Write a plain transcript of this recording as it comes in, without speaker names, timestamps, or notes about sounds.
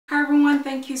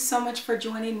thank you so much for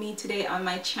joining me today on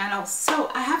my channel. So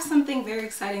I have something very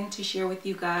exciting to share with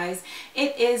you guys.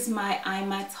 It is my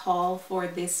IMATS haul for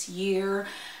this year.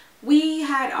 We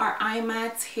had our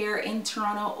IMATS here in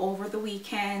Toronto over the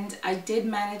weekend. I did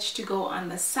manage to go on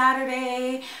the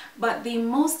Saturday, but the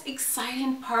most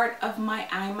exciting part of my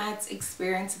IMATS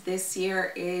experience this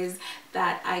year is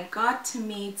that I got to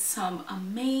meet some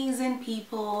amazing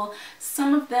people.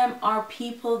 Some of them are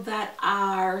people that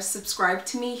are subscribed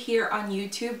to me here on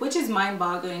YouTube, which is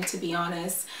mind-boggling, to be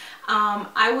honest.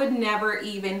 I would never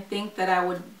even think that I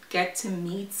would get to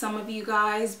meet some of you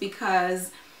guys because,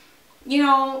 you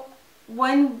know,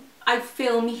 when I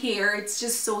film here, it's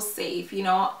just so safe. You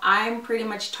know, I'm pretty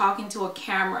much talking to a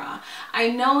camera. I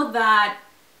know that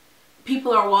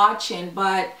people are watching,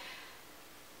 but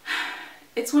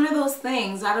it's one of those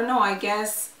things. I don't know, I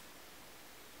guess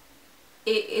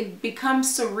it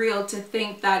becomes surreal to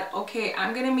think that, okay,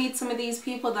 I'm gonna meet some of these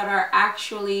people that are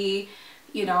actually,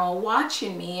 you know,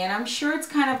 watching me. And I'm sure it's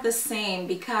kind of the same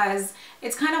because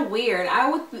it's kind of weird.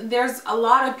 There's a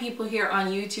lot of people here on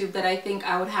YouTube that I think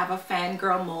I would have a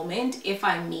fangirl moment if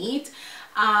I meet.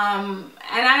 And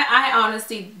I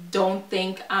honestly don't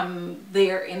think I'm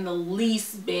there in the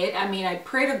least bit. I mean, I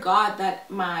pray to God that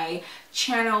my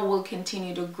channel will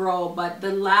continue to grow, but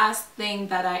the last thing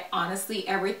that I honestly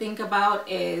ever think about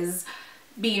is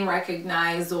being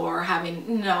recognized or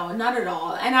having, no, not at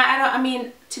all. And I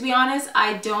mean, to be honest,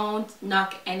 I don't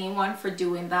knock anyone for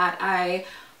doing that. I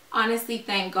honestly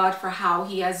thank God for how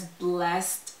he has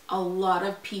blessed a lot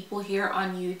of people here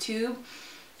on YouTube.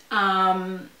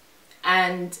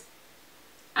 And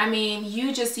I mean,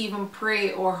 you just even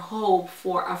pray or hope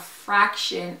for a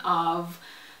fraction of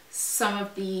some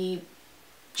of the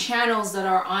channels that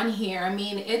are on here. I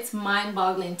mean, it's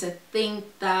mind-boggling to think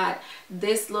that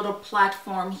this little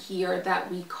platform here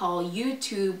that we call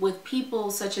YouTube, with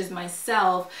people such as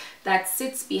myself that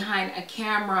sits behind a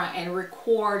camera and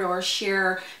record or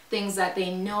share things that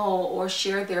they know or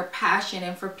share their passion,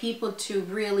 and for people to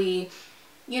really,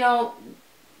 you know,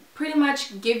 pretty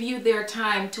much give you their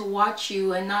time to watch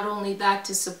you, and not only that,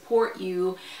 to support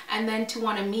you, and then to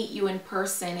want to meet you in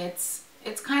person.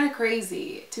 It's kind of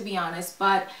crazy, to be honest,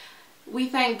 but we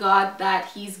thank God that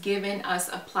he's given us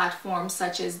a platform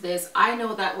such as this. I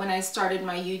know that when I started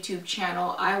my YouTube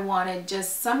channel, I wanted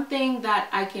just something that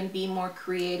I can be more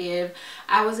creative.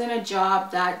 I was in a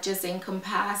job that just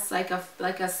encompassed like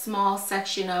a small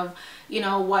section of, you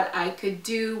know, what I could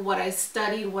do, what I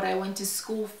studied, what I went to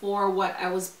school for, what I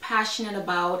was passionate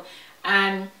about,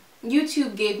 and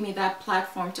YouTube gave me that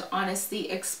platform to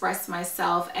honestly express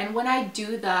myself. And when I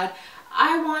do that,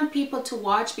 I want people to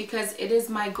watch because it is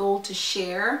my goal to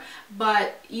share,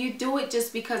 but you do it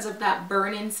just because of that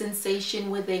burning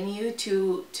sensation within you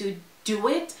to do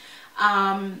it.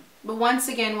 But once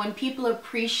again, when people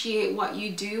appreciate what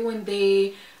you do and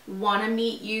they want to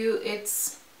meet you,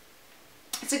 it's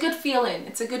a good feeling.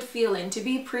 It's a good feeling. To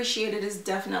be appreciated is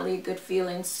definitely a good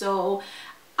feeling. So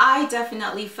I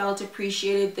definitely felt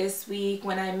appreciated this week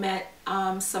when I met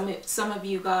some of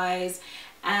you guys.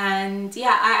 And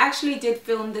yeah, I actually did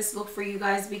film this look for you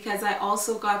guys because I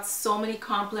also got so many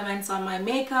compliments on my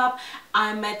makeup.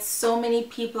 I met so many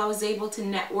people. I was able to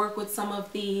network with some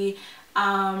of the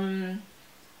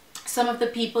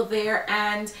people there,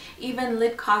 and even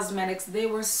Lit Cosmetics, they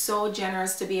were so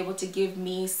generous to be able to give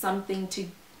me something to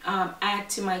add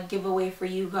to my giveaway for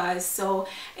you guys. So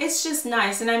it's just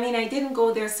nice. And I mean, I didn't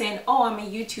go there saying, oh, I'm a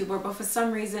YouTuber, but for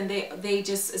some reason they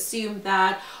just assumed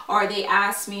that, or they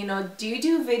asked me, you know, do you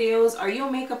do videos? Are you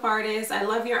a makeup artist? I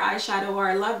love your eyeshadow, or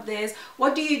I love this.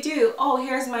 What do you do? Oh,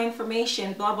 here's my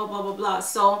information, blah blah blah blah blah.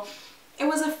 So it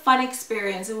was a fun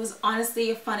experience. It was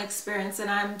honestly a fun experience, and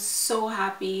I'm so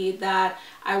happy that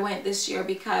I went this year,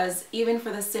 because even for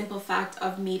the simple fact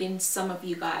of meeting some of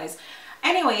you guys.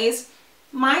 Anyways,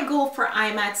 my goal for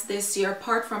IMATS this year,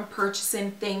 apart from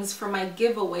purchasing things for my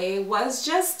giveaway, was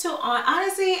just to,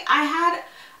 honestly, I had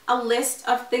a list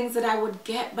of things that I would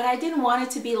get, but I didn't want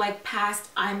it to be like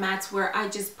past IMATS where I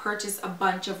just purchased a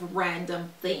bunch of random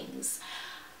things.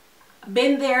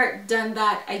 Been there, done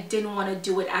that. I didn't want to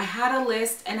do it. I had a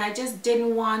list, and I just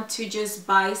didn't want to just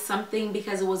buy something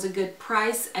because it was a good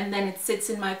price and then it sits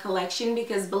in my collection,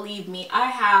 because believe me, I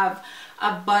have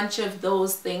a bunch of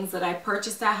those things that I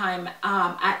purchased at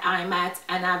IMATS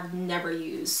and I've never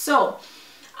used. So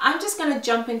I'm just gonna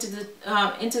jump into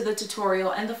the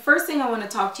tutorial, and the first thing I want to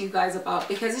talk to you guys about,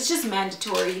 because it's just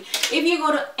mandatory, if you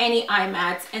go to any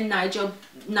IMATS and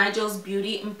Nigel's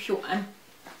Beauty and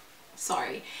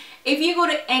if you go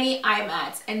to any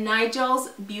IMATS and Nigel's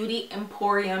Beauty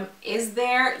Emporium is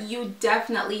there, you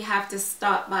definitely have to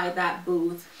stop by that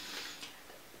booth.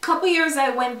 couple years I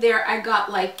went there, I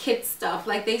got like kit stuff.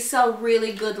 Like they sell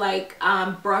really good like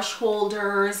brush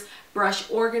holders, brush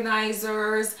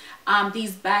organizers,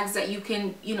 these bags that you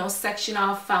can, you know, section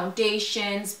off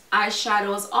foundations,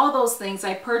 eyeshadows, all those things.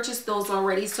 I purchased those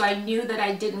already, so I knew that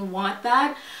I didn't want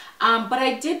that. But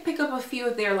I did pick up a few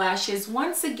of their lashes.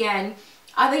 Once again,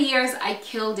 other years I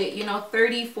killed it, you know,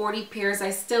 30, 40 pairs.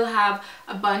 I still have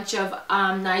a bunch of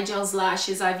Nigel's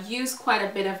lashes. I've used quite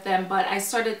a bit of them, but I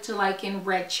started to like in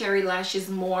red cherry lashes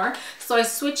more. So I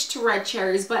switched to red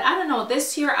cherries. But I don't know,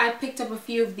 this year I picked up a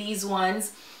few of these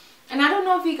ones. And I don't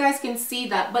know if you guys can see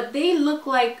that, but they look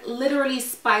like literally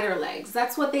spider legs.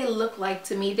 That's what they look like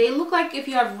to me. They look like if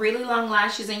you have really long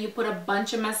lashes and you put a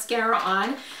bunch of mascara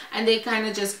on and they kind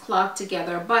of just clog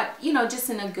together, but you know, just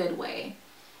in a good way.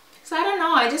 So I don't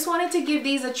know, I just wanted to give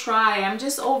these a try. I'm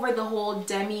just over the whole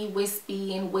Demi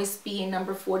Wispy and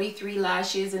number 43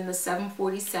 lashes in the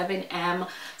 747M.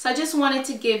 So I just wanted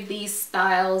to give these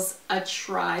styles a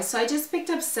try. So I just picked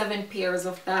up 7 pairs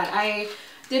of that. I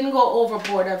didn't go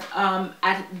overboard of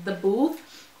at the booth.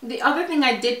 The other thing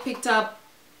I did pick up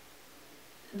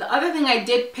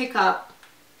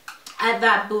at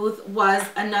that booth was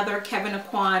another Kevyn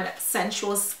Aucoin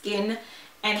Sensual Skin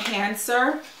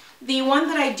Enhancer. The one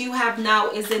that I do have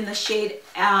now is in the shade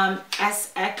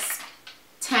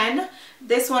SX10.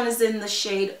 This one is in the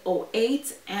shade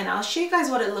 08, and I'll show you guys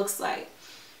what it looks like.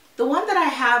 The one that I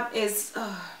have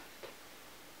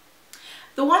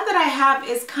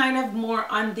is kind of more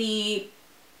on the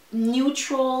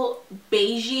neutral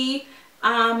beigey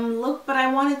look, but I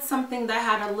wanted something that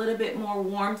had a little bit more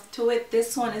warmth to it.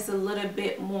 This one is a little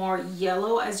bit more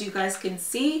yellow, as you guys can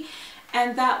see,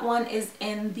 and that one is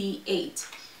in the 8.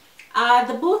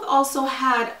 The booth also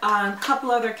had a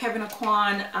couple other Kevyn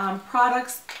Aucoin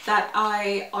products that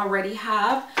I already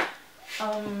have.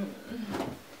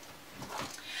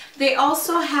 They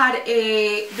also had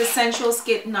the Sensual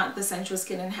Skin, not the Sensual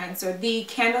Skin Enhancer, the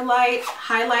Candlelight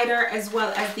Highlighter, as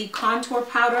well as the Contour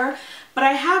Powder. But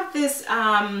I have this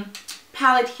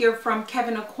palette here from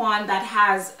Kevyn Aucoin that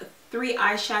has 3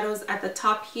 eyeshadows at the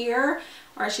top here,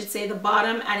 or I should say the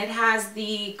bottom, and it has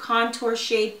the contour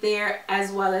shade there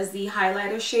as well as the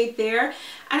highlighter shade there.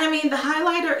 And I mean, the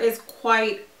highlighter is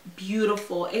quite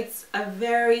beautiful. It's a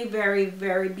very, very,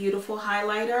 very beautiful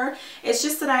highlighter. It's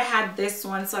just that I had this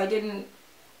one, so it didn't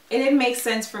make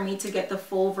sense for me to get the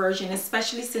full version,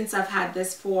 especially since I've had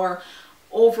this for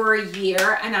over a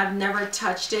year and I've never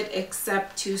touched it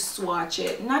except to swatch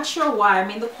it. Not sure why. I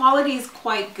mean, the quality is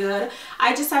quite good.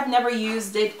 I just have never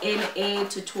used it in a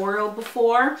tutorial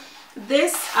before.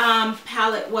 This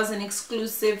palette was an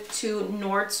exclusive to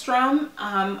Nordstrom,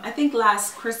 I think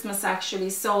last Christmas actually.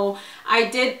 So I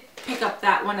did pick up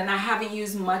that one and I haven't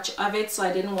used much of it, so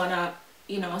I didn't want to,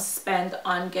 you know, spend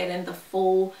on getting the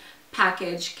full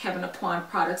package Kevyn Aucoin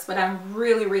products, but I'm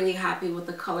really, really happy with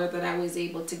the color that I was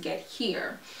able to get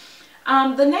here.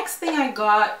 The next thing I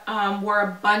got were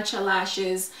a bunch of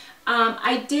lashes.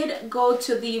 I did go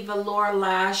to the Velour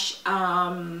Lash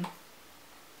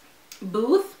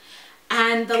booth,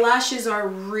 and the lashes are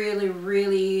really,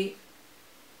 really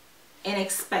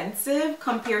inexpensive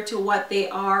compared to what they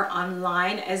are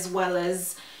online, as well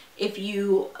as if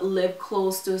you live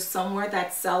close to somewhere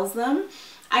that sells them.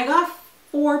 I got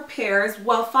 4 pairs,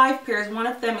 well 5 pairs. One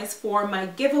of them is for my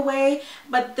giveaway,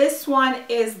 but this one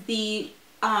is the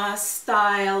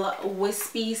style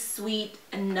Wispy Sweet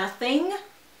Nothing,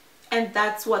 and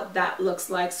that's what that looks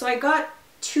like. So I got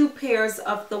 2 pairs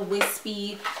of the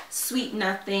Wispy Sweet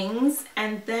Nothings,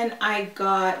 and then I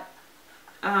got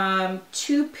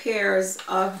 2 pairs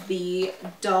of the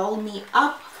Doll Me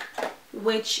Up,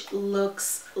 which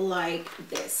looks like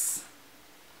this.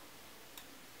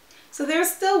 So they're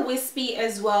still wispy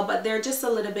as well, but they're just a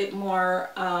little bit more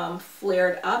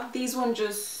flared up. These ones are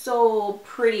just so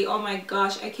pretty. Oh my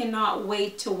gosh, I cannot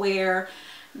wait to wear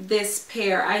this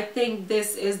pair. I think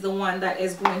this is the one that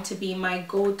is going to be my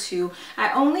go-to.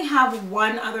 I only have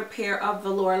one other pair of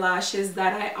velour lashes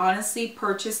that I honestly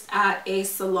purchased at a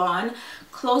salon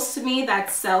close to me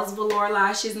that sells velour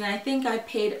lashes, and I think I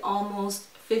paid almost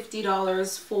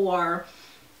 $50 for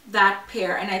that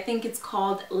pair, and I think it's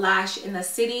called Lash in the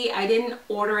City. I didn't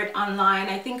order it online.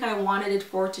 I think I wanted it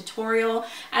for a tutorial,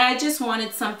 and I just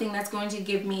wanted something that's going to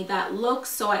give me that look,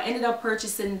 so I ended up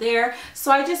purchasing there. So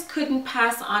I just couldn't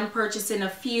pass on purchasing a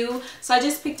few, so I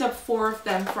just picked up 4 of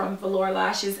them from Velour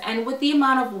Lashes. And with the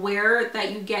amount of wear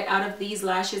that you get out of these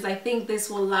lashes, I think this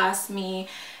will last me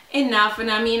enough. And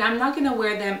I mean, I'm not going to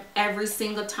wear them every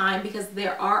single time, because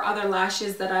there are other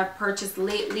lashes that I've purchased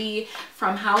lately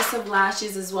from House of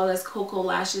Lashes as well as Coco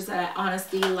Lashes that I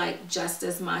honestly like just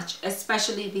as much,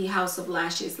 especially the House of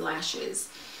Lashes lashes.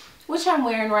 which I'm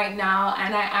wearing right now.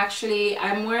 And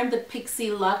I'm wearing the Pixie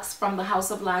Luxe from the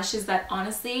House of Lashes that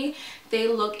honestly, they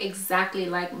look exactly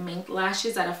like mink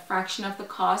lashes at a fraction of the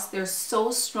cost. They're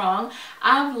so strong.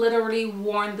 I've literally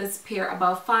worn this pair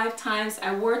about 5 times.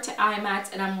 I wore it to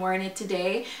IMATS and I'm wearing it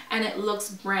today and it looks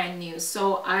brand new.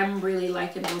 So I'm really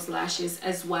liking those lashes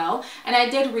as well. And I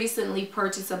did recently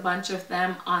purchase a bunch of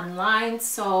them online,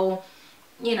 so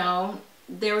you know,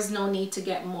 there was no need to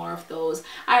get more of those.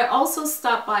 I also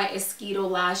stopped by Esquito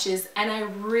Lashes and I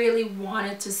really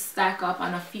wanted to stack up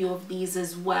on a few of these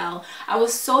as well. I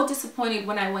was so disappointed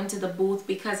when I went to the booth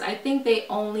because I think they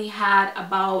only had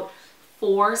about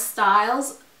 4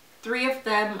 styles. 3 of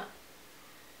them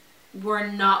were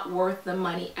not worth the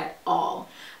money at all.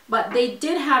 But they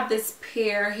did have this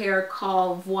pair here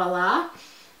called Voila.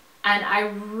 And I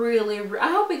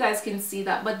hope you guys can see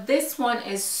that, but this one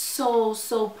is so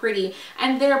pretty,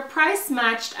 and they're price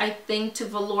matched, I think, to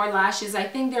velour lashes. I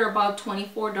think they're about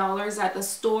 $24 at the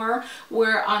store,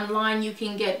 where online you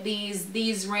can get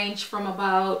these range from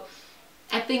about,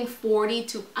 I think, 40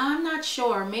 to, I'm not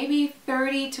sure, maybe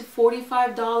 $30 to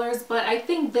 $45, but I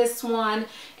think this one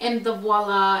in the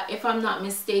Voila, if I'm not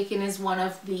mistaken, is one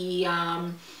of the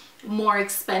more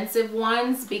expensive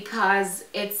ones because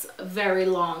it's very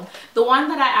long. The one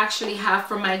that I actually have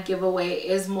for my giveaway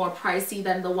is more pricey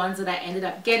than the ones that I ended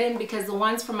up getting, because the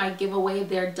ones for my giveaway,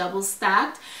 they're double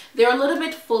stacked. They're a little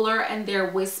bit fuller and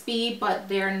they're wispy, but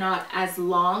they're not as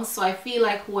long. So I feel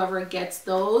like whoever gets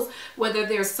those, whether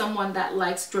there's someone that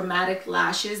likes dramatic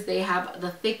lashes, they have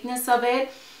the thickness of it.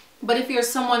 But if you're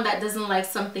someone that doesn't like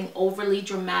something overly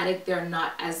dramatic, they're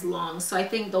not as long. So I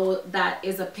think though that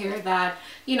is a pair that,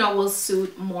 you know, will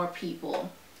suit more people.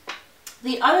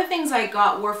 The other things I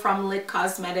got were from Lit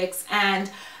Cosmetics, and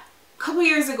a couple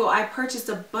years ago I purchased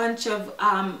a bunch of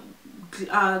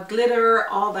glitter,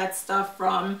 all that stuff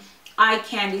from Eye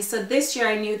Candy. So this year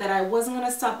I knew that I wasn't going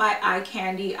to stop by Eye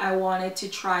Candy. I wanted to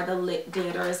try the lit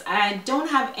glitters. I don't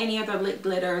have any other lit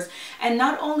glitters, and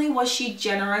not only was she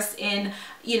generous in,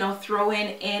 you know,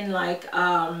 throwing in like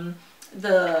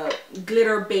the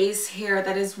glitter base here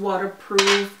that is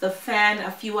waterproof, the fan, a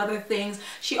few other things.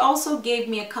 She also gave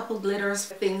me a couple glitters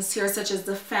things here, such as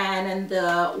the fan and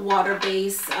the water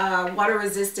base, water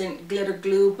resistant glitter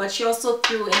glue. But she also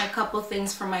threw in a couple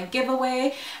things for my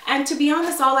giveaway. And to be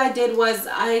honest, all I did was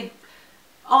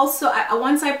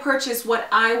once I purchased what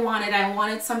I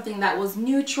wanted something that was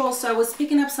neutral. So I was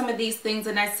picking up some of these things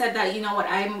and I said that, you know what,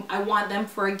 I want them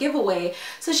for a giveaway.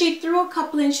 So she threw a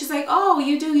couple in. She's like, oh,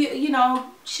 you know,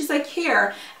 she's like,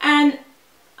 here. And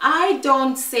I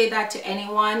don't say that to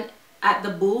anyone at the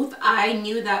booth. I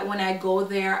knew that when I go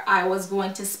there, I was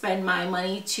going to spend my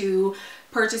money to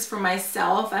purchase for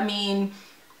myself. I mean,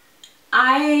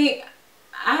 I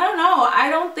don't know. I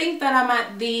don't think that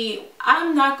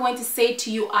I'm not going to say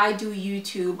to you, I do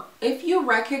YouTube. If you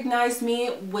recognize me,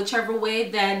 whichever way,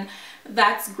 then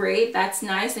that's great. That's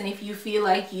nice. And if you feel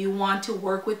like you want to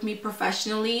work with me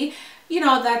professionally, you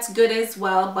know, that's good as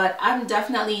well. But I'm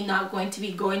definitely not going to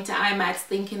be going to IMATS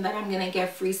thinking that I'm going to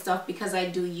get free stuff because I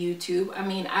do YouTube. I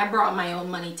mean, I brought my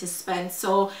own money to spend.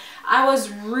 So I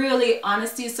was really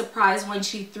honestly surprised when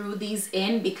she threw these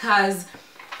in, because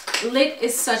Lit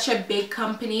is such a big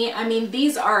company. I mean,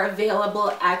 these are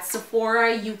available at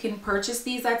Sephora. You can purchase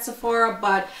these at Sephora,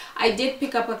 but I did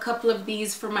pick up a couple of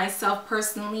these for myself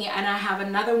personally, and I have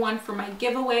another one for my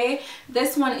giveaway.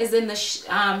 This one is in the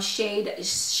shade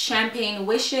Champagne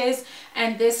Wishes,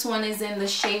 and this one is in the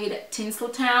shade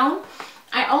Tinseltown.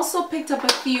 I also picked up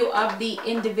a few of the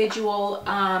individual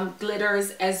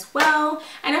glitters as well,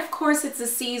 and of course it's a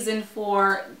season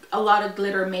for a lot of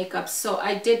glitter makeup, so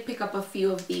I did pick up a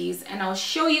few of these, and I'll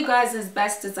show you guys as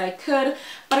best as I could,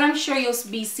 but I'm sure you'll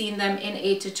be seeing them in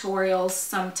a tutorial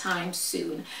sometime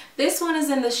soon. This one is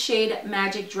in the shade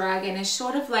Magic Dragon. It's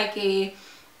sort of like a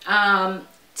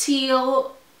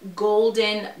teal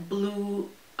golden blue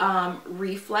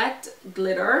reflect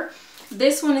glitter.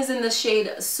 This one is in the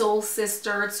shade Soul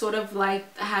Sister. It sort of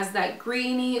like has that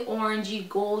greeny, orangey,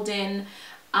 golden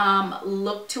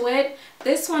look to it.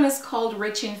 This one is called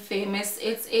Rich and Famous.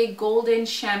 It's a golden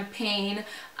champagne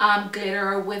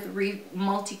glitter with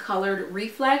multicolored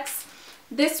reflex.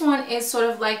 This one is sort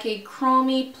of like a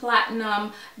chromy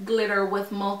platinum glitter with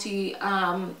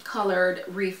multi-colored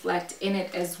reflect in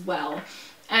it as well.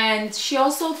 And she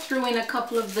also threw in a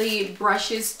couple of the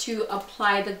brushes to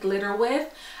apply the glitter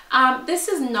with. This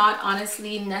is not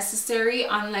honestly necessary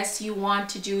unless you want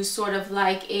to do sort of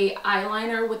like a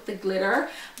eyeliner with the glitter,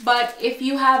 but if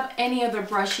you have any other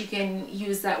brush, you can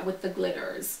use that with the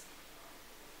glitters.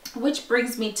 which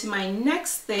brings me to my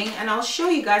next thing, and I'll show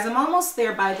you guys. I'm almost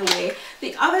there, by the way.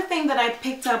 The other thing that I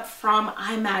picked up from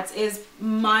IMATS is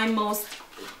my most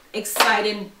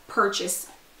exciting purchase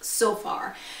so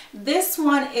far. This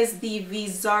one is the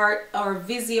Viseart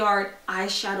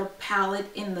eyeshadow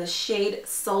palette in the shade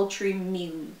Sultry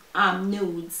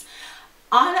Nudes.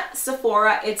 On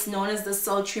Sephora, it's known as the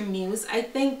Sultry Muse, I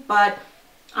think, but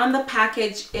on the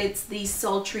package, it's the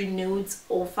Sultry Nudes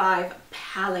 05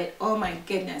 palette. Oh my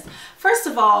goodness. First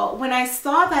of all, when I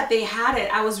saw that they had it,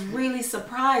 I was really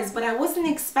surprised, but I wasn't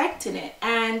expecting it.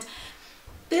 And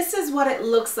this is what it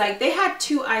looks like. They had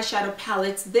two eyeshadow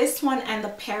palettes, this one and the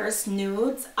Paris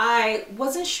Nudes. I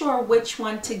wasn't sure which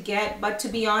one to get, but to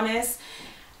be honest,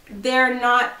 they're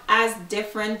not as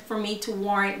different for me to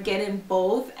warrant getting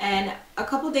both. And a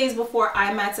couple days before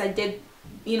IMATS, I did,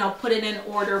 you know, put in an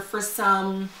order for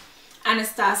some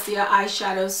Anastasia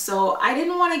eyeshadows, so I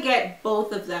didn't want to get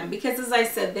both of them because, as I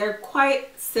said, they're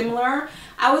quite similar.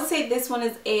 I would say this one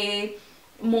is a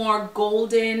more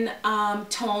golden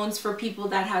tones for people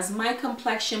that has my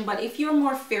complexion, but if you're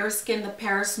more fair skinned, the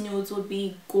Paris Nudes would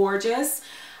be gorgeous.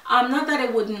 Not that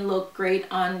it wouldn't look great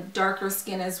on darker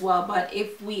skin as well, but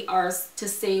if we are to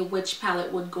say which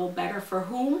palette would go better for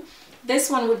whom,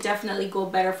 this one would definitely go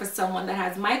better for someone that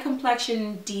has my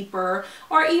complexion, deeper,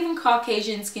 or even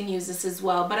Caucasians can use this as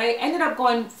well. But I ended up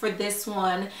going for this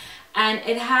one, and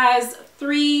it has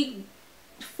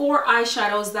four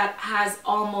eyeshadows that has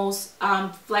almost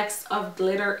flecks of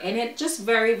glitter in it, just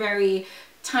very, very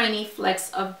tiny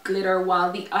flecks of glitter,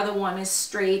 while the other one is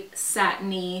straight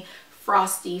satiny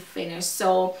frosty finish.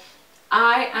 So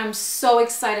I am so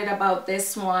excited about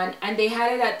this one, and they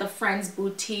had it at the Friends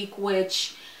Boutique,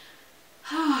 which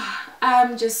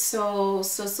I'm just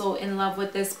so in love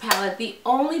with this palette. The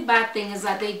only bad thing is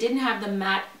that they didn't have the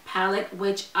matte palette,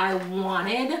 which I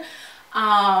wanted,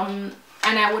 and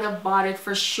I would have bought it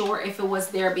for sure if it was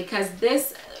there, because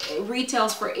this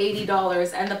retails for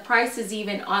 $80 and the price is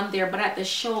even on there, but at the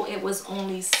show it was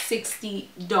only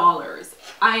 $60.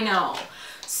 I know.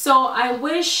 So I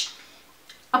wish,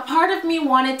 a part of me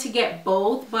wanted to get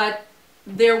both, but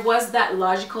there was that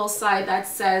logical side that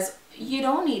says you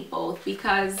don't need both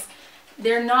because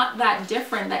they're not that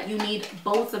different that you need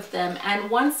both of them. And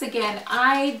once again,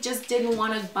 I just didn't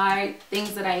want to buy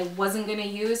things that I wasn't going to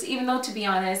use, even though, to be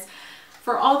honest,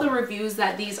 for all the reviews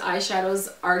that these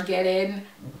eyeshadows are getting,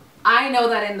 I know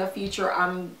that in the future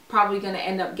I'm probably going to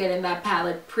end up getting that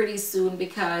palette pretty soon,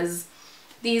 because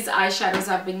these eyeshadows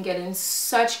have been getting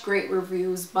such great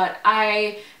reviews. But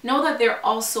I know that they're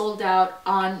all sold out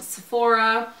on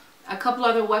Sephora, a couple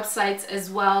other websites as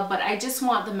well, but I just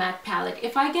want the matte palette.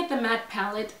 If I get the matte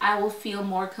palette, I will feel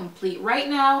more complete. Right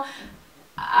now,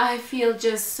 I feel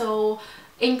just so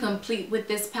incomplete with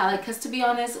this palette, because to be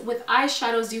honest, with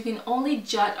eyeshadows you can only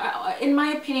judge, in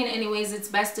my opinion anyways, it's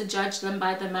best to judge them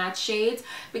by the matte shades,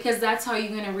 because that's how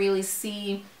you're going to really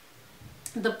see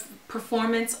the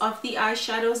performance of the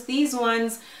eyeshadows. These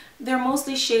ones, they're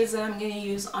mostly shades that I'm going to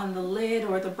use on the lid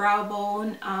or the brow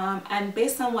bone, and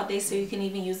based on what they say, you can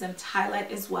even use them to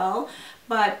highlight as well.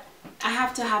 But I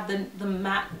have to have the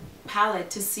matte palette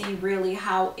to see really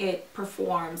how it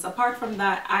performs. Apart from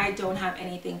that, I don't have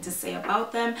anything to say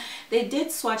about them. They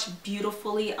did swatch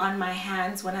beautifully on my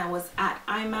hands when I was at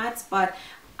IMATS, but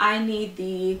I need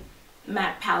the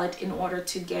matte palette in order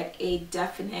to get a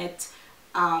definite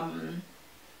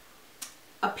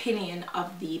opinion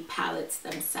of the palettes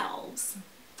themselves.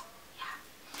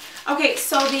 Yeah. Okay,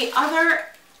 so the other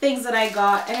things that I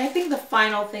got, and I think the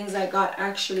final things I got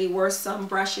actually were some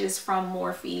brushes from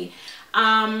Morphe.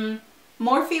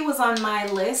 Morphe was on my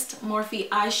list. Morphe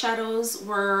eyeshadows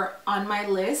were on my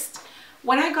list.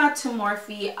 When I got to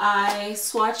Morphe, I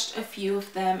swatched a few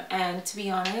of them, and to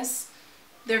be honest,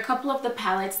 there are a couple of the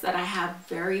palettes that I have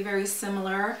very, very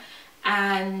similar,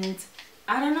 and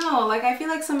I don't know, like I feel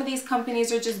like some of these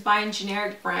companies are just buying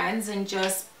generic brands and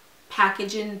just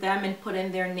packaging them and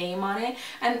putting their name on it.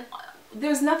 And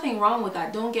there's nothing wrong with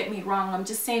that, don't get me wrong. I'm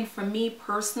just saying, for me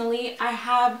personally,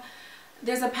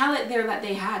 there's a palette there that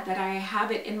they had that I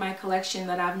have it in my collection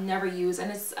that I've never used, and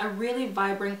it's a really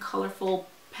vibrant, colorful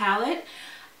palette.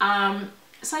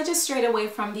 So I just strayed away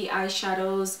from the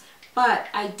eyeshadows. But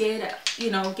I did,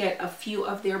 you know, get a few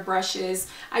of their brushes.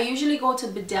 I usually go to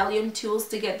Bedelium Tools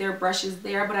to get their brushes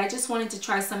there, but I just wanted to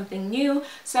try something new.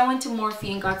 So I went to Morphe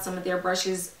and got some of their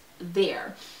brushes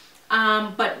there.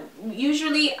 But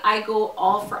usually I go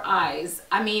all for eyes.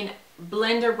 I mean,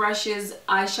 blender brushes,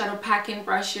 eyeshadow packing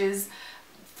brushes,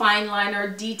 fine liner,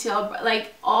 detail,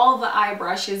 like all the eye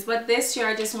brushes. But this year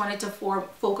I just wanted to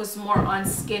focus more on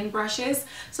skin brushes.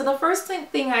 So the first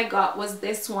thing I got was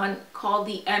this one called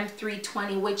the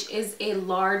M320, which is a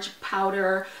large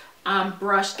powder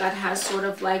brush that has sort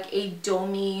of like a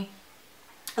domey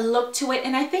look to it,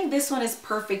 and I think this one is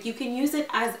perfect. You can use it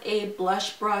as a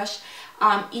blush brush,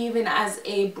 even as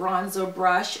a bronzer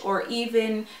brush, or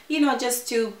even, you know, just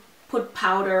to put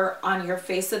powder on your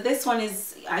face. So this one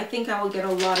is, I think I will get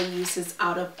a lot of uses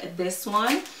out of this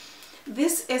one.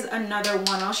 This is another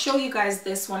one. I'll show you guys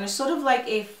this one. It's sort of like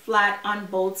a flat on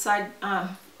both sides.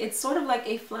 It's sort of like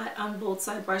a flat on both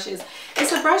side brushes.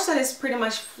 It's a brush that is pretty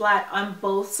much flat on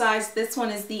both sides. This one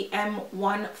is the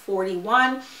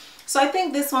M141. So I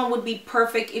think this one would be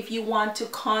perfect if you want to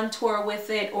contour with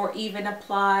it, or even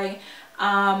apply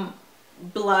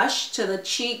blush to the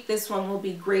cheek. This one will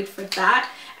be great for that.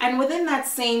 And within that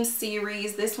same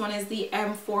series, this one is the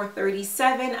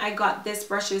M437. I got this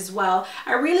brush as well.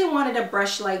 I really wanted a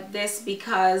brush like this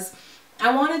because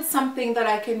I wanted something that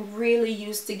I can really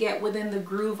use to get within the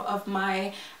groove of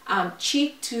my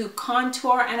cheek to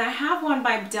contour. And I have one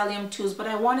by Bdellium Tools, but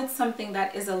I wanted something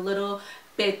that is a little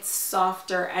bit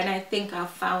softer, and I think I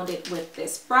found it with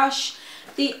this brush.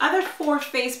 The other 4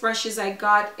 face brushes I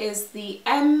got is the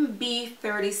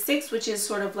MB36, which is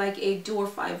sort of like a dual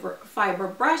fiber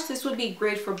brush. This would be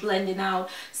great for blending out,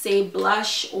 say,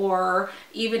 blush, or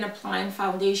even applying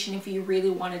foundation if you really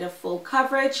wanted a full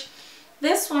coverage.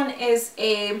 This one is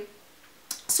a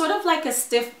sort of like a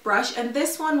stiff brush, and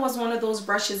this one was one of those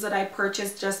brushes that I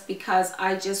purchased just because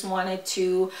I just wanted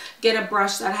to get a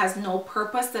brush that has no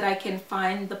purpose, that I can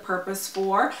find the purpose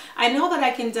for. I know that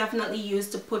I can definitely use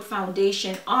to put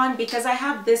foundation on, because I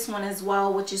have this one as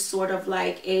well, which is sort of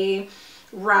like a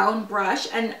round brush,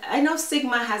 and I know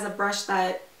Sigma has a brush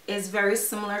that is very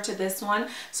similar to this one,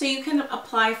 so you can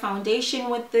apply foundation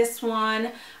with this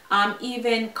one,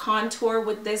 even contour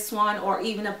with this one, or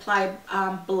even apply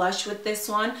blush with this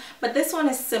one. But this one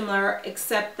is similar,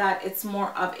 except that it's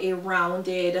more of a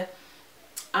rounded,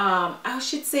 I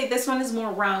should say this one is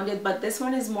more rounded, but this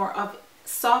one is more of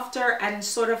softer and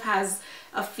sort of has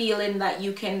a feeling that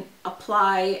you can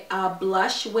apply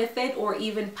blush with it, or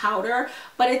even powder,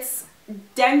 but it's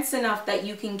dense enough that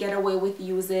you can get away with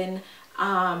using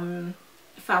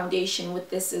foundation with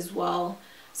this as well.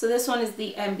 So this one is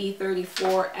the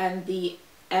MB34 and the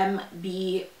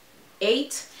MB8.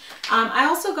 I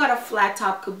also got a flat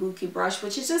top kabuki brush,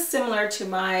 which is just similar to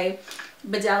my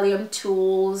Bdellium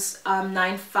Tools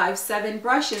 957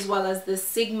 brush, as well as the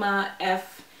Sigma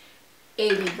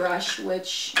F80 brush,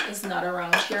 which is not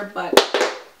around here, but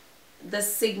the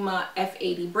Sigma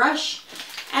F80 brush.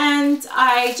 And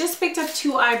I just picked up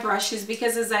 2 eye brushes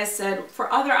because, as I said, for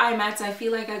other eye mats, I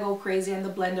feel like I go crazy on the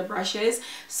blender brushes.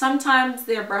 Sometimes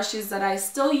they're brushes that I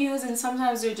still use, and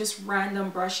sometimes they're just random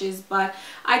brushes. But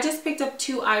I just picked up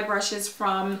 2 eye brushes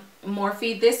from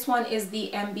Morphe. This one is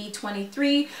the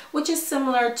MB23, which is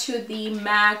similar to the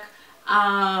MAC,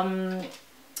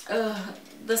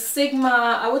 the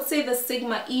Sigma, I would say the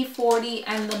Sigma E40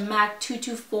 and the MAC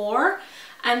 224.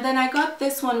 And then I got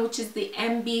this one, which is the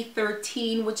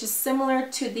MB13, which is similar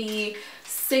to the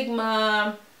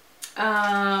Sigma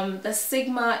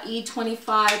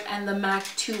E25 and the MAC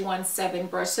 217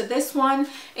 brush. So this one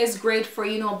is great for,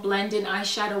 you know, blending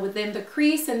eyeshadow within the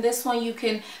crease, and this one you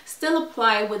can still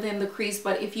apply within the crease,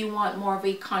 but if you want more of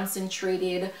a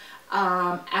concentrated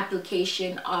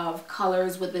application of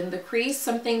colors within the crease,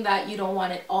 something that you don't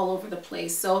want it all over the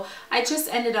place. So I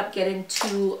just ended up getting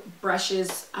 2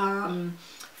 brushes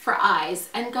for eyes.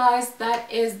 And guys, that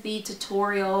is the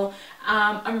tutorial.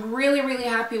 I'm really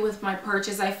happy with my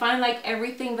purchase. I find like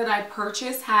everything that I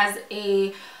purchase has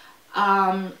a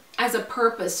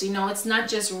purpose, you know, it's not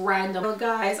just random. Well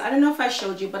guys, I don't know if I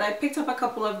showed you, but I picked up a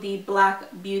couple of the black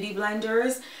beauty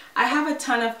blenders. I have a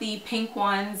ton of the pink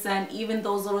ones and even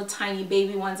those little tiny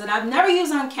baby ones that I've never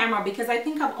used on camera because I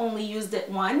think I've only used it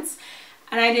once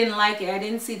and I didn't like it. I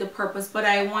didn't see the purpose, but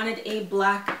I wanted a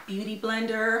black beauty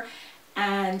blender,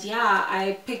 and yeah,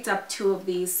 I picked up 2 of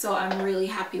these, so I'm really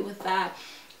happy with that.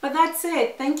 But that's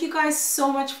it. Thank you guys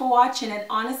so much for watching, and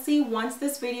honestly, once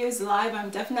this video is live, I'm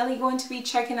definitely going to be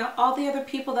checking out all the other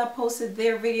people that posted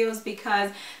their videos,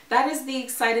 because that is the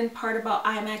exciting part about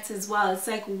IMATS as well. It's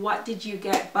like, what did you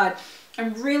get? But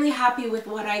I'm really happy with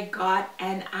what I got,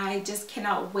 and I just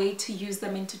cannot wait to use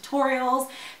them in tutorials.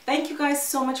 Thank you guys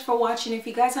so much for watching. If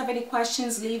you guys have any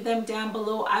questions, leave them down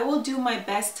below. I will do my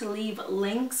best to leave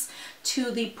links to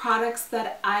the products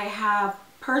that I have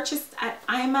purchased at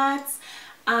IMATS.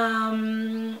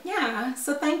 Yeah,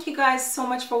 so thank you guys so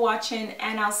much for watching,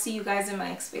 and I'll see you guys in my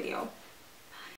next video.